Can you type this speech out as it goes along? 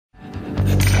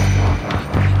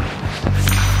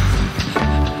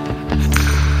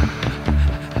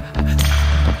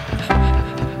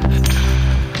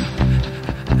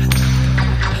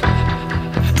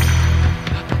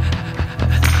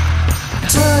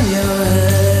turn your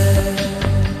head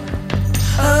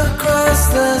across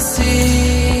the sea.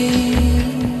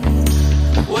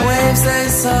 Waves they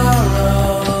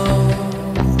sorrow,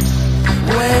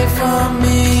 wait for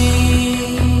me.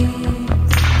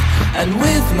 And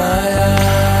with my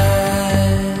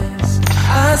eyes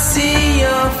I see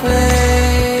your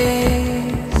face,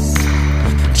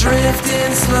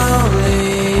 drifting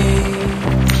slowly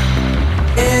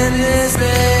in this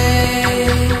space.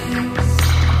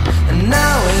 And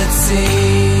now it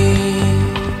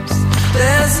seems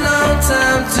there's no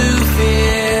time to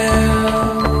feel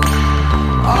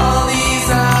all these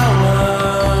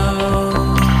hours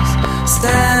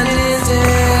standing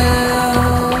still.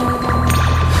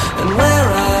 And where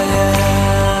I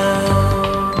am,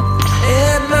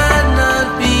 it might not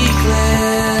be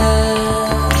clear.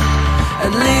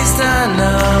 At least I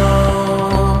know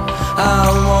I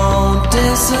won't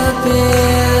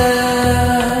disappear.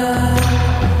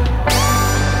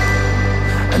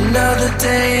 Another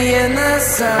day in the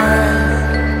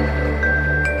sun,